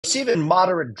it's even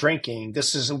moderate drinking.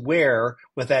 This is where,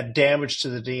 with that damage to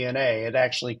the DNA, it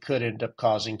actually could end up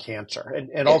causing cancer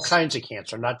and all Yes. kinds of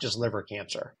cancer, not just liver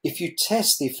cancer. If you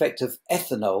test the effect of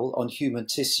ethanol on human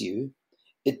tissue,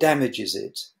 it damages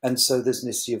it. And so there's an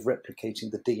issue of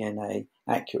replicating the DNA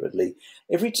accurately.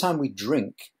 Every time we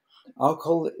drink,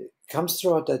 alcohol comes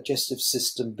through our digestive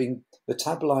system being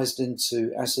metabolized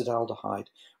into acetaldehyde,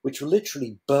 which will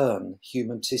literally burn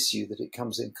human tissue that it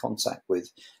comes in contact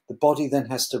with. The body then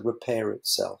has to repair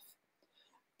itself.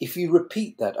 If you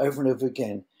repeat that over and over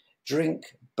again,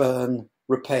 drink, burn,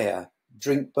 repair,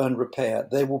 drink, burn, repair,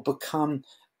 they will become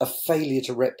a failure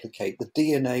to replicate. The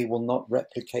DNA will not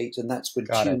replicate, and that's when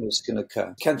Got it. tumors can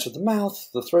occur. Cancer of the mouth,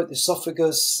 the throat, the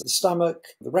esophagus, the stomach,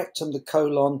 the rectum, the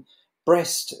colon,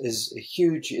 breast is a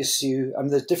huge issue. I mean,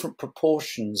 there's different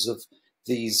proportions of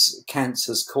these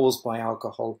cancers caused by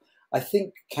alcohol. I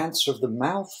think cancer of the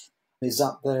mouth is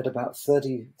up there at about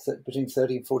between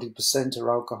 30 and 40% are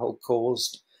alcohol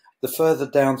caused. The further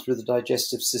down through the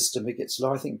digestive system it gets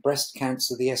lower. I think breast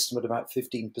cancer, the estimate about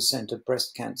 15% of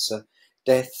breast cancer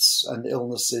deaths and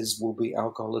illnesses will be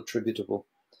alcohol attributable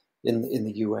in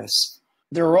the US.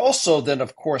 There are also then,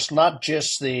 of course, not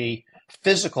just the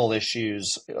physical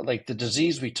issues like the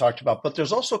disease we talked about, but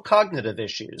there's also cognitive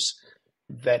issues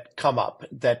that come up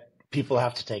that people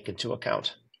have to take into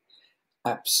account.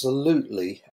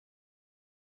 Absolutely.